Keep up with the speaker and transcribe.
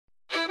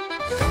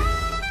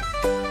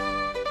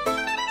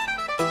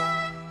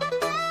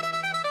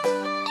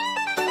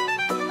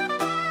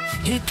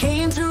He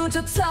came through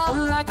to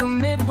town like a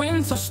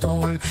midwinter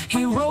storm.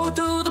 He rode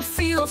through the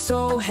field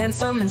so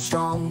handsome and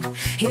strong.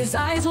 His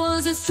eyes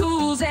was his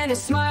tools and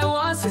his smile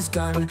was his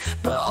gun,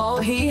 but all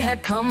he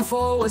had come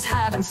for was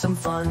having some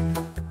fun.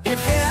 If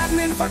it hadn't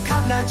been for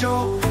Cotton Eye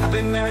Joe, I've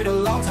been married a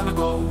long time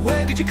ago.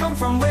 Where did you come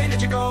from? Where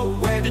did you go?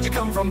 Where did you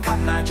come from,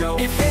 Cotton Eye Joe?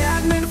 If it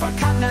hadn't been for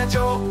Cotton Eye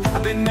Joe,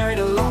 I've been married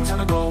a long time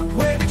ago.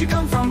 Where did you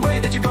come from?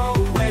 Where did you go?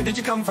 Where did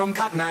you come from,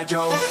 Cotton Eye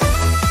Joe?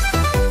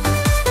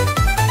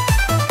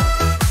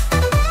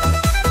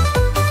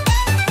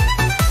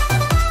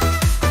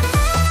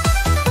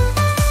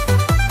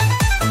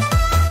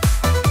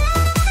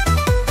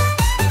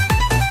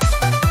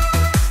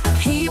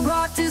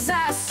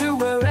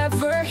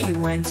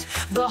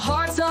 The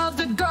hearts of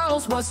the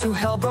girls was to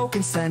hell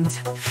broken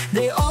sent.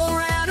 They all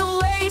ran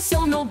away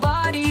so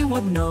nobody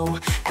would know,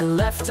 and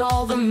left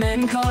all the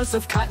men cause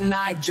of Cotton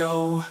Eye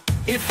Joe.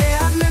 If it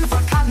hadn't been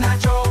for Cotton Eye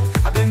Joe,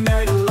 I've been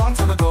married a long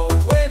time ago.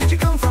 Where did you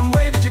come from?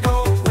 Where did you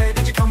go? Where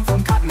did you come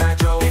from, Cotton Eye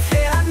Joe? If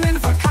it hadn't been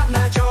for Cotton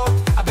Eye Joe,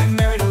 I've been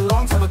married a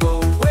long time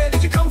ago. Where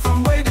did you come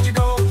from? Where did you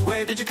go?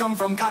 Where did you come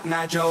from, Cotton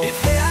Eye Joe?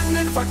 If it hadn't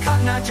been for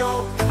Cotton Eye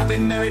Joe, I've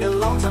been married a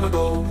long time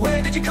ago.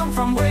 Where did you come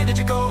from? Where did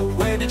you go?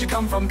 Where did you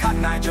come from,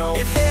 Cotton Eye Joe?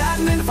 If it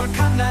hadn't been for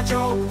Cotton Eye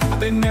Joe, I've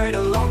been married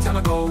a long time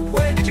ago.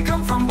 Where did you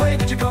come from? Where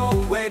did you go?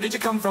 Where did you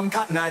come from,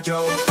 Cotton Eye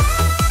Joe?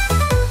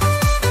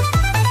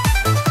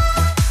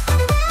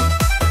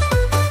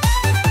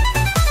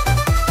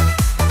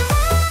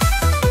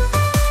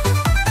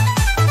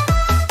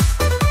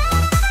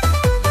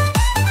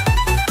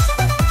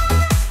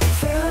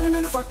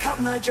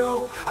 Cotton Eye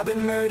Joe, I've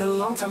been married a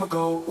long time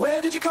ago.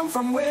 Where did you come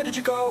from? Where did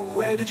you go?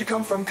 Where did you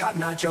come from,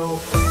 Cotton Eye Joe?